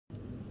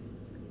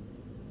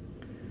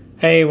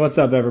Hey, what's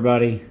up,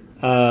 everybody?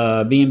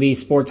 B&B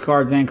Sports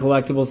Cards and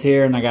Collectibles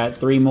here, and I got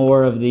 3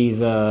 more of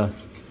these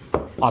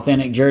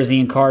authentic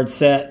jersey and card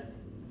set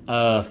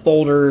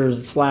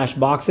folders slash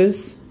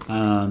boxes.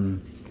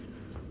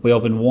 We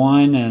opened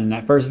one in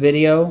that first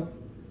video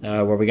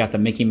where we got the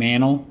Mickey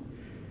Mantle,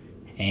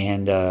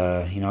 and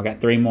I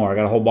got 3 more. I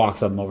got a whole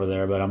box of them over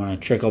there, but I'm going to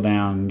trickle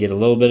down and get a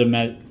little bit of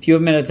few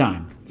of them at a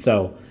time.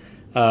 So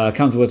it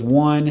comes with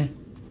 1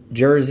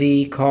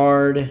 jersey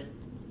card,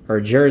 or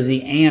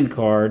jersey and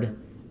card,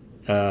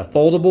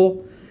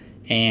 foldable,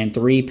 and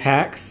 3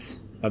 packs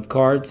of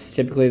cards.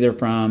 Typically they're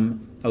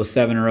from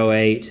 07 or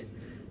 08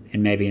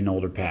 and maybe an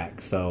older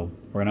pack. So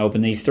we're gonna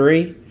open these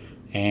 3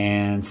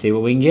 and see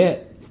what we can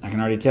get. I can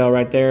already tell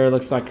right there, it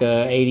looks like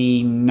a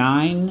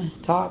 89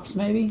 tops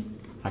maybe.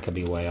 I could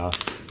be way off.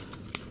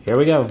 Here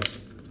we go.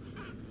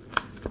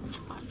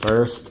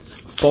 First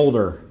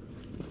folder,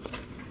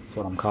 that's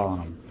what I'm calling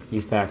them.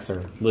 These packs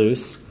are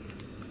loose.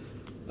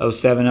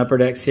 07 Upper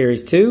Deck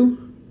Series 2.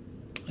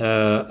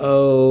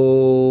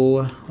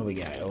 What do we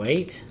got?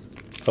 08?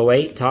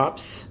 08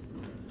 Tops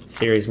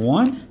Series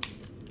 1.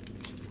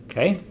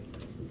 Okay.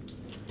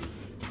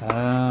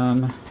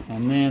 And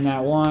then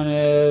that one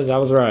is, I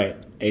was right,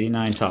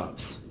 89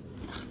 Tops.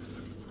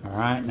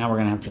 Alright, now we're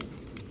going to have to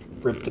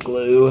rip the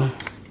glue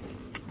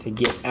to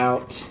get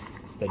out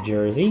the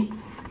jersey.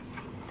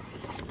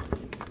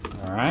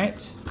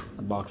 Alright,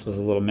 the box was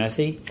a little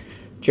messy.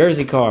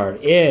 Jersey card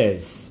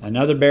is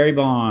another Barry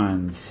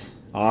Bonds.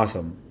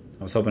 Awesome.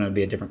 I was hoping it would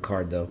be a different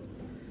card though.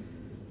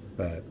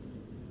 But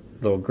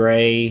little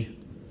gray.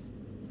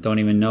 Don't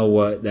even know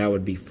what that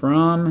would be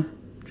from. I'm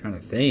trying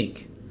to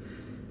think.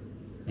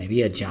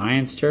 Maybe a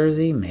Giants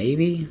jersey?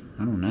 Maybe?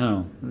 I don't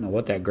know. I don't know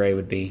what that gray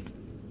would be.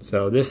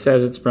 So this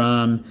says it's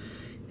from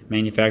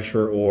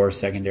manufacturer or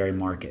secondary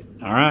market.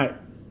 Alright.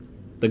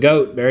 The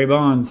GOAT, Barry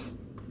Bonds.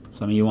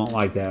 Some of you won't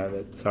like that,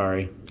 but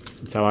sorry.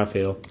 That's how I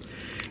feel.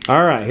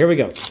 Alright, here we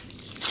go.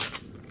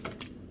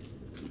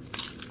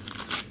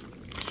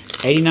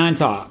 89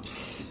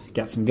 Tops.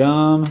 Got some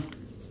gum.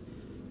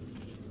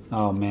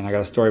 Oh man, I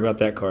got a story about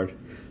that card.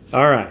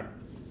 Alright.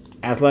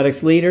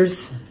 Athletics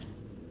leaders.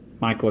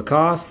 Mike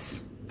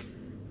Lacoste.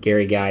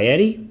 Gary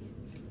Gaetti.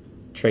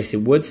 Tracy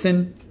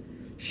Woodson.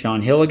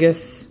 Sean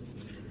Hilligus.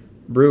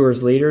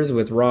 Brewers leaders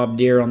with Rob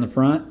Deere on the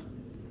front.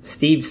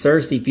 Steve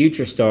Searcy,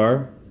 future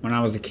star. When I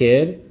was a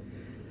kid,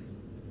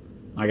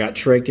 I got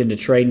tricked into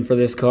trading for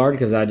this card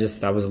because I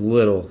was a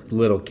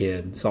little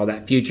kid. Saw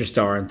that future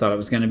star and thought it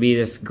was going to be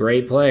this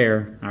great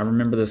player. I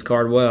remember this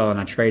card well, and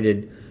I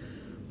traded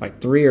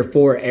like 3 or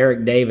 4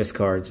 Eric Davis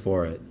cards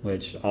for it,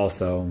 which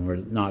also were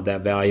not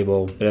that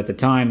valuable. But at the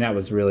time, that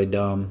was really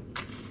dumb.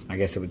 I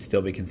guess it would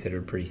still be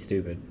considered pretty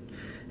stupid.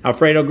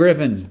 Alfredo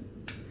Griffin,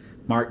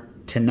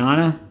 Mark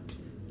Tanana,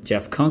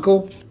 Jeff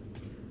Kunkel,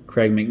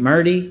 Craig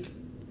McMurdy,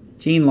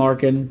 Gene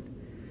Larkin,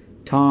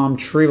 Tom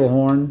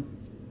Trevelhorn,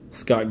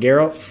 Scott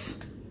Geraltz,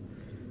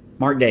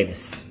 Mark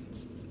Davis.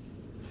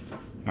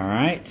 All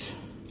right,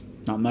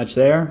 not much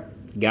there.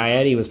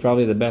 Gaetti was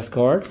probably the best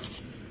card.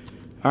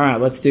 All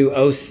right, let's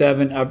do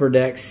 07 Upper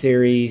Deck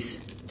Series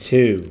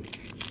 2.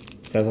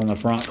 It says on the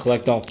front,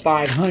 collect all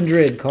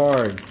 500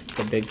 cards. It's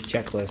a big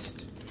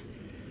checklist.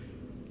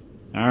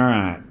 All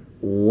right,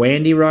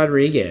 Wandy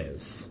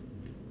Rodriguez,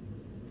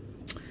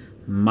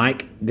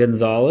 Mike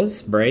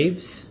Gonzalez,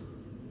 Braves,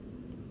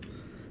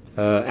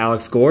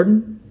 Alex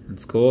Gordon.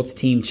 That's cool. It's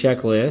team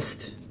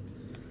checklist.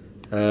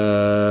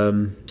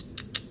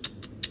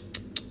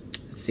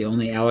 It's the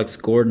only Alex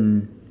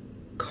Gordon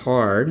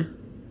card,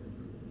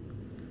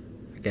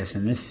 I guess,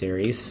 in this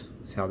series.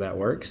 That's how that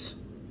works.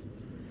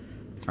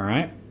 All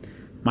right.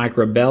 Mike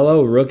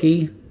Rabello,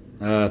 rookie.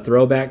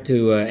 Throwback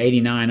to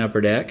 89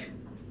 Upper Deck.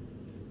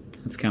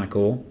 That's kind of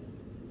cool.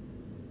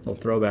 Little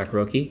throwback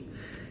rookie.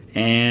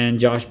 And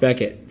Josh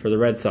Beckett for the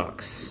Red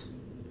Sox.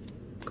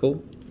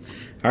 Cool.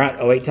 All right,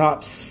 08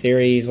 Tops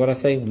Series, what'd I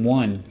say?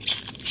 1.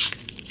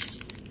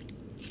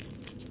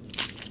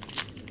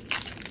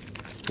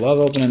 Love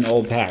opening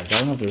old packs. I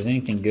don't know if there's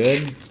anything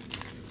good.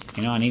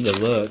 You know, I need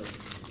to look.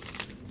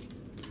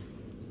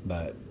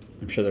 But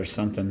I'm sure there's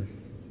something.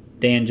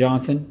 Dan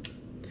Johnson,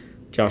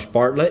 Josh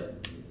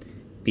Bartlett,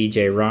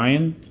 BJ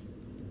Ryan,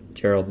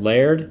 Gerald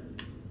Laird,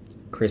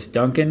 Chris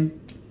Duncan,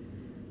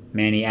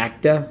 Manny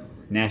Acta,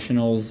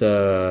 Nationals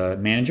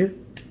manager.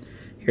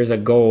 Here's a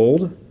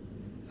gold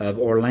of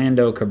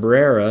Orlando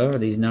Cabrera. Are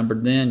these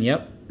numbered then?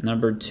 Yep,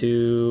 numbered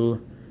to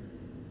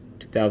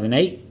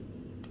 2008.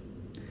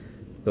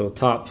 Little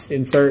Tops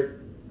insert.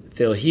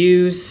 Phil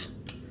Hughes,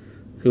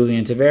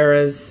 Julian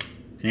Taveras,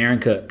 and Aaron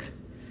Cook.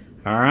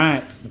 All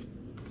right.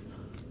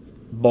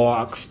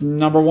 Box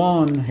number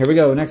 1. Here we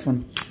go, next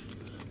one.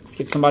 Let's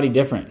get somebody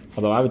different.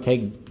 Although I would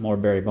take more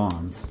Barry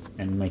Bonds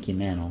and Mickey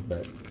Mantle,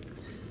 but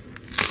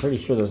I'm pretty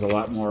sure there's a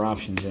lot more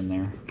options in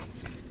there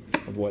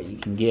of what you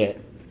can get.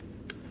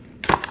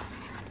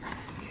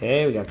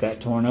 Okay, we got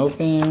that torn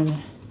open.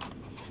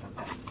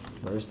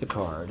 Where's the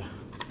card?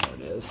 There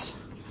it is.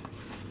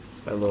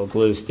 It's got a little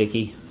glue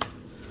sticky.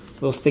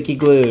 Little sticky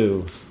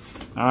glue.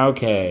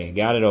 Okay,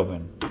 got it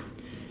open.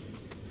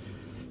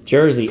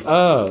 Jersey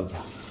of,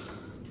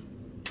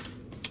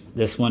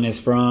 this one is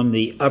from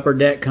the Upper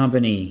Deck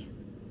Company.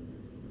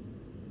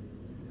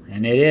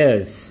 And it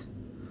is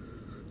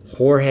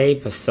Jorge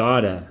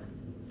Posada.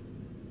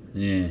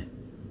 Yeah.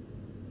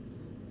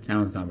 That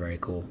one's not very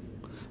cool.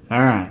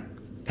 Alright.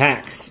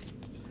 Packs.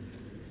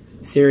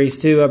 Series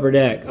 2 Upper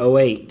Deck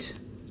 08.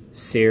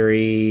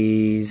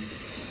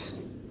 Series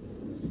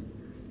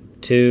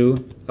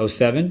 2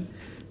 07.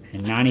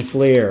 And 90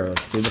 Fleer.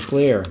 Let's do the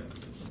Fleer.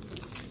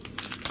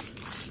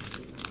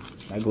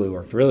 That glue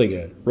worked really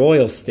good.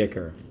 Royal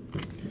sticker.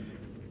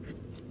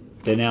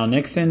 Donnell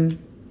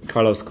Nixon.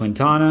 Carlos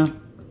Quintana.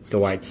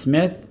 Dwight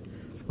Smith.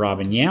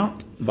 Robin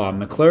Yount. Bob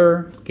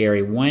McClure.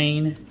 Gary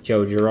Wayne.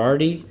 Joe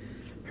Girardi.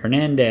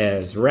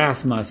 Hernandez.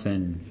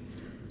 Rasmussen.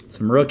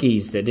 Some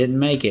rookies that didn't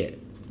make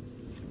it.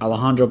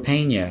 Alejandro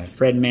Pena.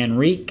 Fred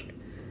Manrique.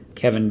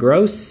 Kevin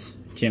Gross.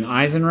 Jim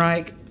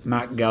Eisenreich.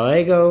 Mike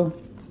Gallego.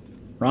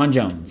 Ron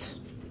Jones.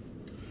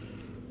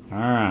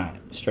 Alright,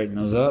 straighten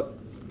those up.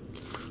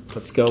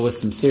 Let's go with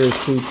some Series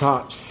 2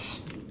 tops.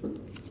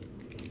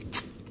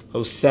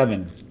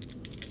 07.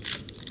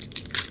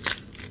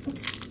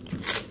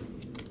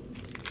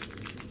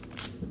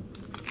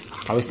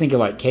 I always think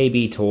of like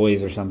KB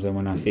Toys or something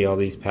when I see all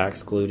these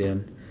packs glued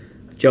in.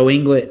 Joe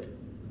Inglet,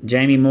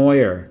 Jamie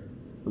Moyer,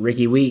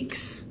 Ricky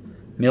Weeks,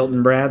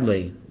 Milton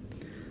Bradley.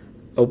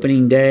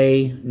 Opening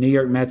day, New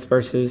York Mets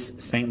versus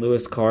St.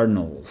 Louis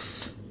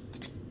Cardinals.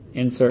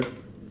 Insert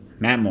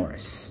Matt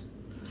Morris.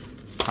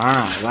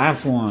 Alright,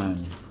 last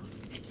one.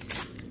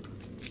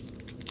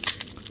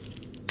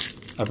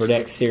 Upper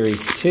Deck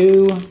Series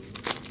 2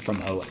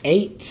 from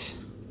 08.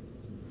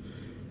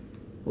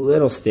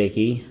 Little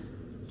sticky.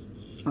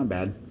 Not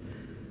bad.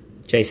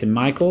 Jason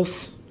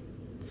Michaels.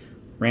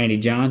 Randy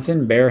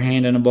Johnson,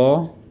 barehanding a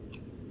ball.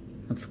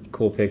 That's a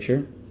cool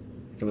picture.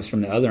 If it was from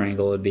the other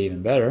angle, it would be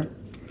even better.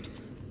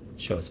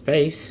 Show his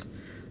face.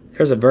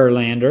 There's a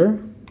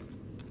Verlander.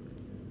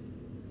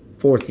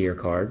 4th year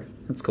card.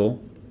 That's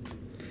cool.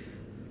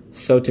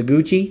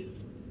 Sotaguchi.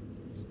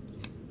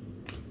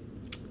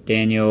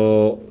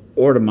 Daniel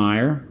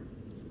Ordemeyer.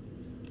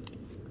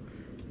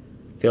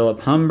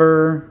 Philip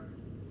Humber.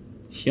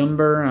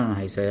 Schumber. I don't know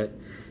how you say it.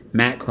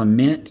 Matt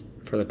Clement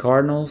for the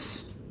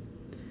Cardinals.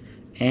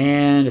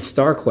 And a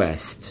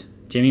StarQuest.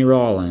 Jimmy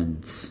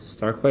Rollins.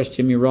 StarQuest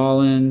Jimmy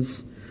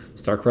Rollins.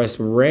 StarQuest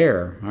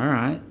Rare.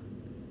 Alright.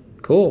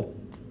 Cool.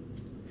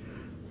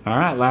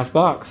 Alright, last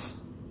box.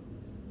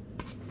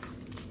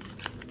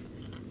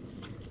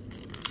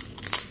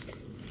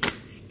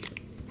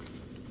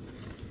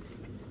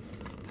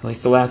 At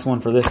least the last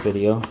one for this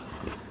video.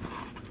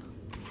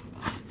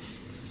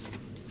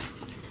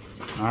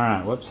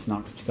 Alright, whoops,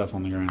 knocked some stuff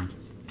on the ground.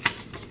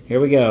 Here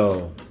we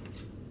go.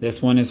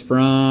 This one is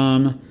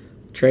from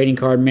trading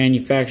card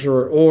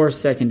manufacturer or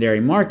secondary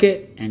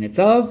market, and it's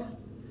of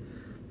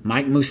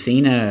Mike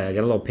Mussina.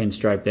 Got a little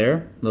pinstripe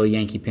there. Little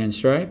Yankee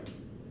pinstripe.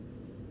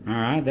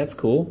 Alright, that's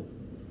cool.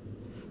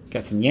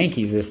 Got some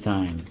Yankees this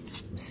time.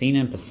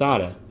 Mussina and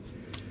Posada.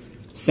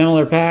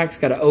 Similar packs.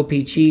 Got an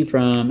OPC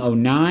from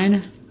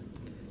 09.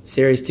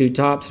 Series 2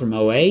 tops from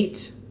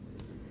 08.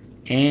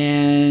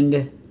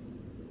 And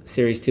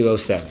Series 2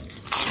 07.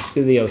 Let's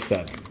do the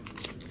 07.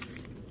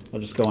 We'll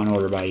just go in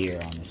order by year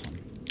on this one.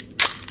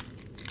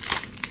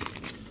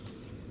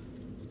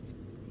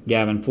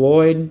 Gavin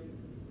Floyd.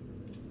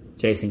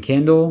 Jason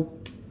Kendall.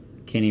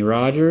 Kenny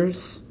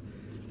Rogers.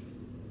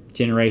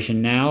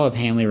 Generation Now of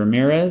Hanley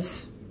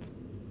Ramirez.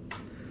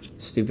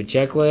 Stupid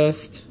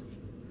Checklist.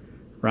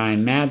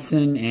 Ryan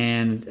Madsen.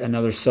 And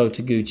another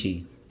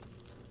Sotaguchi.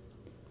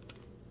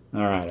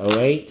 Alright,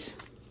 08.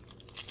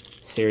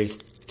 Series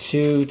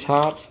 2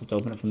 tops. I have to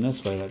open it from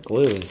this way. That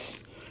glue is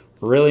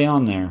really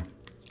on there.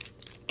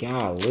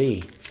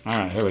 Golly.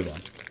 Alright, here we go.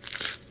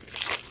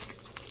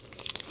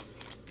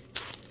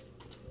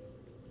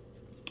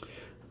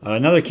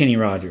 Another Kenny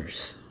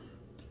Rogers.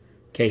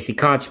 Casey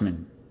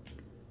Kochman.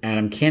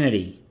 Adam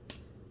Kennedy.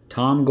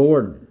 Tom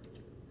Gordon.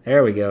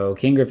 There we go.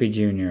 King Griffey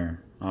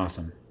Jr.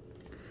 Awesome.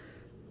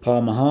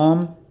 Paul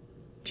Maholm.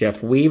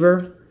 Jeff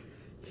Weaver.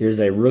 Here's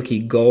a rookie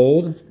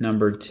gold,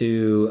 number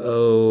 2.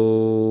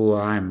 Oh,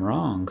 I'm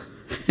wrong.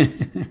 It's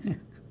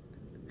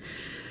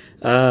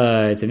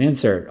an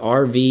insert.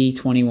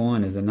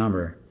 RV21 is the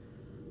number.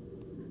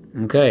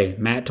 Okay,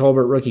 Matt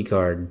Tolbert rookie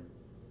card.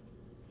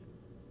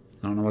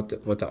 I don't know what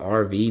the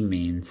RV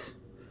means.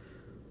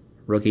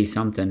 Rookie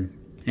something.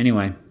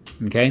 Anyway,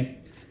 okay.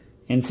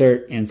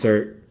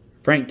 Insert.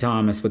 Frank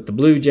Thomas with the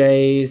Blue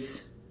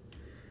Jays.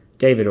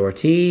 David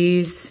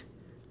Ortiz.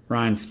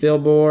 Ryan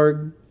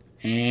Spielborg.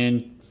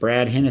 And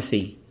Brad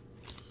Hennessy.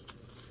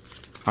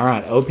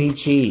 Alright,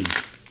 OPC.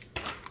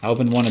 I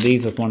opened one of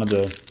these with one of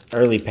the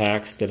early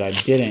packs that I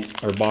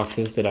didn't, or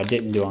boxes that I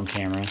didn't do on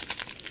camera.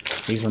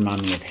 These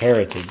remind me of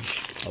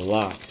Heritage a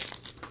lot.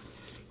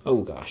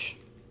 Oh gosh.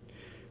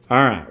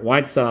 Alright,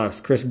 White Sox,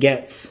 Chris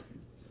Getz.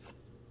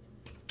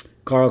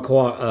 Carl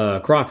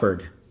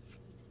Crawford.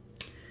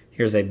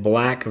 Here's a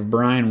black of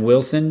Brian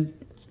Wilson.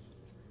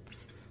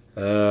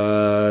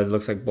 It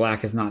looks like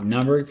black is not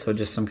numbered, so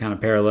just some kind of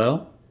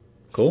parallel.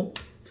 Cool.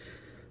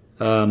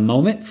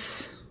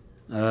 Moments.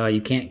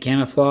 You can't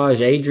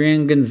camouflage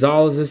Adrian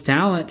Gonzalez's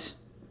talent.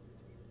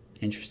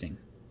 Interesting.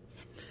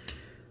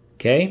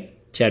 Okay.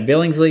 Chad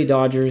Billingsley,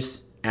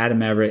 Dodgers.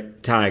 Adam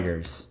Everett,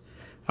 Tigers.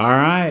 All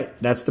right.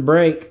 That's the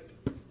break.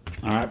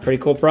 All right.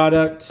 Pretty cool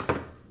product.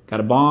 Got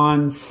a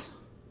Bonds,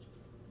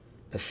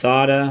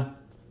 Posada,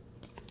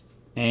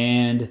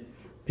 and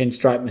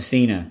Pinstripe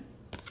Messina.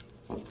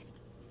 All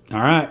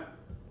right.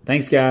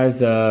 Thanks, guys.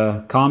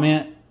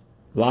 Comment,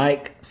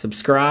 like,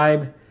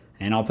 subscribe,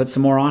 and I'll put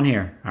some more on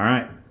here. All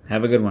right.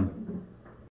 Have a good one.